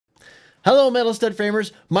Hello, metal stud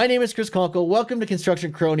framers. My name is Chris Conkle. Welcome to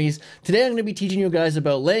Construction Cronies. Today I'm going to be teaching you guys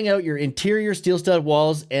about laying out your interior steel stud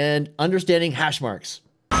walls and understanding hash marks.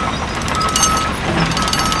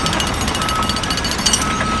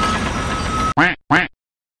 I'm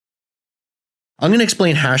going to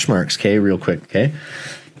explain hash marks, okay, real quick, okay?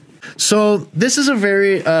 So this is a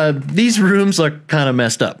very, these rooms are kind of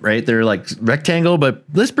messed up, right? They're like rectangle, but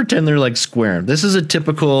let's pretend they're like square. This is a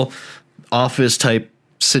typical office type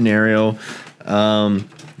scenario.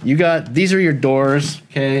 These are your doors,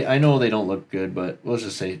 okay? I know they don't look good, but let's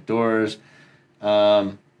just say doors.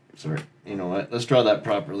 Sorry, you know what? Let's draw that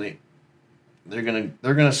properly. They're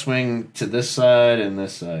gonna swing to this side and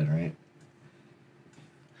this side, right?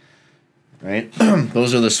 Right?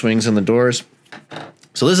 Those are the swings in the doors.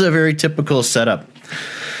 So this is a very typical setup.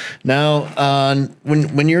 Now,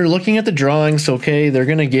 when you're looking at the drawings, okay, they're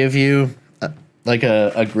gonna give you like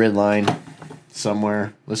a grid line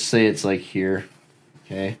somewhere. Let's say it's like here,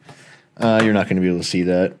 okay? You're not gonna be able to see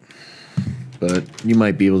that, but you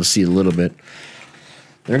might be able to see a little bit.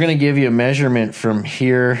 They're gonna give you a measurement from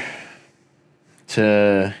here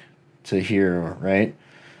to here, right?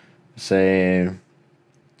 Say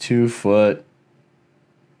 2 foot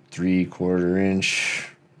 3/4 inch.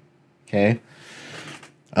 Okay.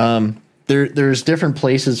 There's different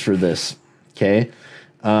places for this. Okay.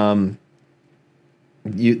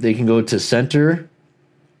 They can go to center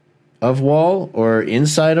of wall or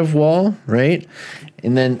inside of wall, right?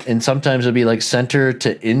 And sometimes it'll be like center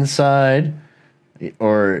to inside,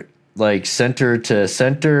 or like center to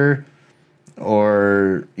center,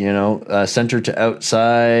 or center to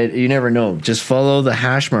outside. You never know. Just follow the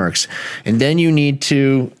hash marks, and then you need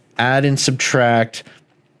to add and subtract.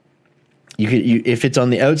 If it's on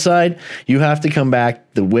the outside, you have to come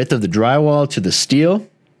back the width of the drywall to the steel,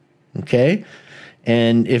 okay?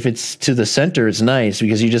 And if it's to the center, it's nice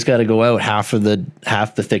because you just got to go out half the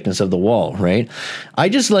thickness of the wall, right? I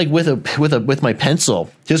just like with my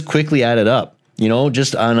pencil, just quickly add it up.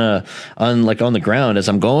 Just on the ground as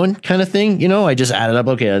I'm going kind of thing, I just add it up.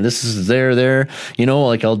 Okay, this is there,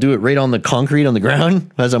 like I'll do it right on the concrete on the ground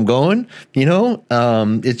as I'm going,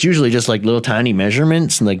 it's usually just like little tiny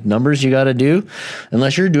measurements and like numbers you got to do,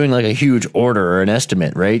 unless you're doing like a huge order or an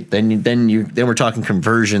estimate, right? Then we're talking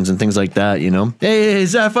conversions and things like that, Hey,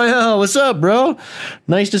 Zaphael, what's up, bro?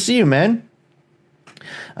 Nice to see you, man.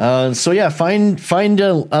 So yeah, find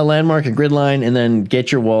a landmark, a grid line, and then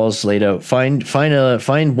get your walls laid out. Find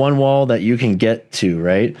one wall that you can get to,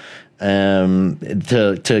 right?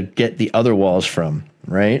 To get the other walls from,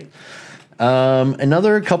 right?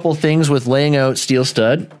 Another couple things with laying out steel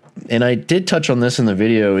stud, and I did touch on this in the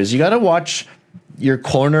video, is you got to watch your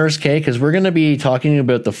corners, okay? Because we're going to be talking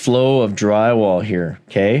about the flow of drywall here,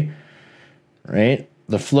 okay? Right?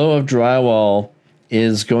 The flow of drywall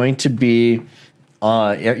is going to be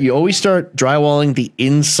you always start drywalling the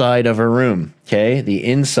inside of a room, okay? The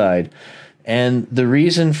inside. And the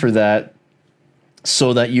reason for that,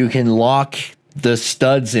 so that you can lock the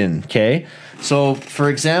studs in, okay? So,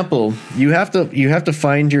 for example, you have to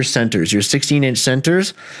find your centers, your 16-inch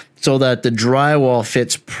centers, so that the drywall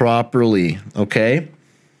fits properly, okay?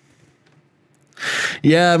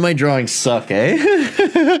 Yeah, my drawings suck,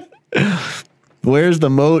 eh? Where's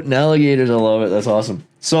the moat and alligators? I love it. That's awesome.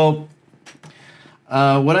 So,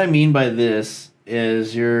 what I mean by this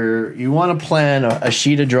is you want to plan a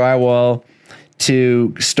sheet of drywall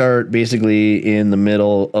to start basically in the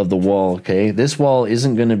middle of the wall, okay? This wall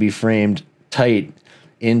isn't going to be framed tight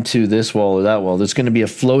into this wall or that wall. There's going to be a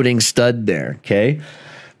floating stud there, okay?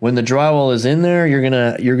 When the drywall is in there, you're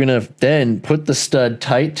gonna then put the stud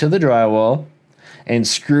tight to the drywall and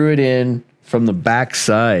screw it in from the back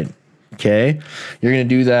side, okay? You're going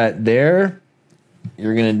to do that there.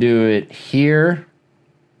 You're going to do it here.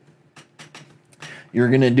 You're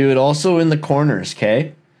going to do it also in the corners,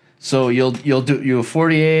 okay? So you'll do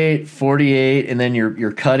 48, 48, and then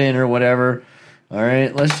your cut in or whatever. All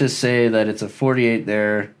right, let's just say that it's a 48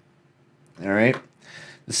 there. All right,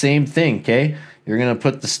 the same thing, okay? You're going to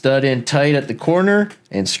put the stud in tight at the corner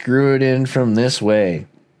and screw it in from this way.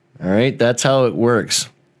 All right, that's how it works.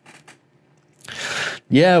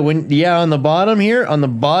 Yeah, on the bottom here, on the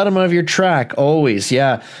bottom of your track, always,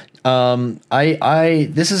 yeah.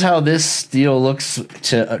 This is how this steel looks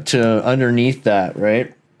to underneath that,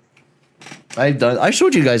 right? I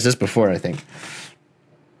showed you guys this before, I think.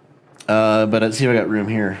 But let's see if I got room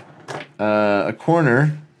here. A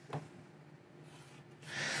corner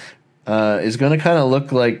is going to kind of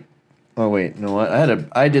look like. Oh wait, no,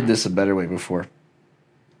 I did this a better way before.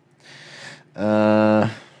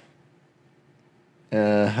 How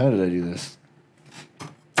did I do this?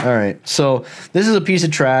 All right, so this is a piece of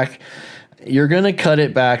track. you're gonna cut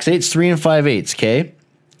it back. Say it's 3 5/8. Okay,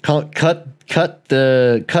 cut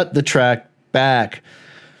the track back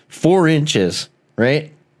 4 inches,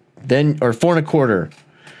 right? Then, or 4 1/4.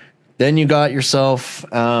 Then you got yourself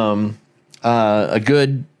a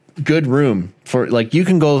good room for, like, you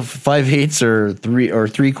can go 5/8 or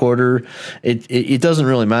 3 1/4. It doesn't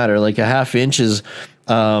really matter. Like a 1/2 inch is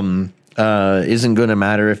isn't going to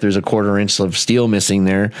matter if there's a 1/4 inch of steel missing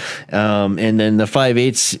there. And then the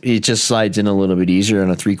 5/8, it just slides in a little bit easier on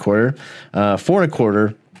a 3 1/4. 4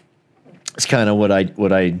 1/4 is kind of what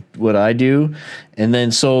I do. And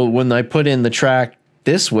then so when I put in the track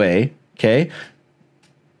this way, okay,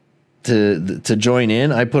 to join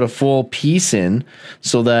in, I put a full piece in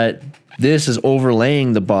so that this is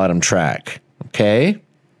overlaying the bottom track. Okay.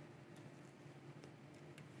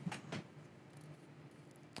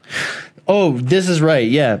 Oh, this is right.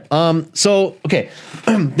 Yeah. So, okay.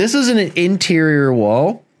 This is an interior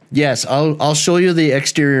wall. Yes. I'll show you the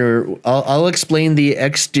exterior. I'll explain the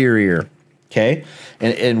exterior. Okay.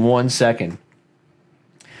 In 1 second.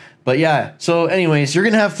 But yeah. So anyways, you're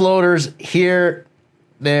going to have floaters here,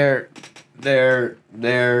 there, and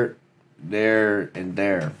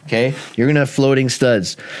there. Okay. You're going to have floating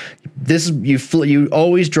studs. You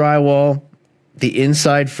always drywall the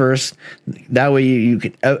inside first. That way you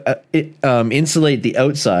can insulate the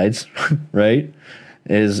outsides, right?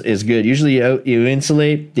 Is good. Usually you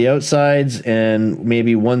insulate the outsides and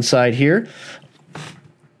maybe one side here.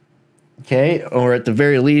 Okay, or at the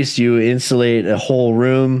very least you insulate a whole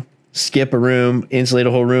room, skip a room, insulate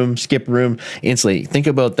a whole room, skip a room, insulate. Think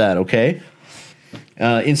about that, okay?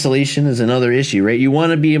 Insulation is another issue, right? You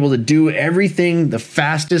want to be able to do everything the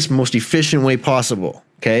fastest, most efficient way possible.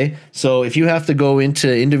 Okay, so if you have to go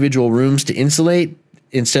into individual rooms to insulate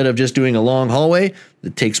instead of just doing a long hallway,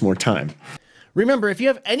 it takes more time. Remember, if you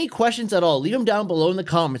have any questions at all, leave them down below in the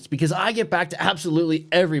comments because I get back to absolutely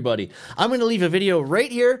everybody. I'm going to leave a video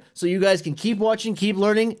right here so you guys can keep watching, keep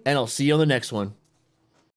learning, and I'll see you on the next one.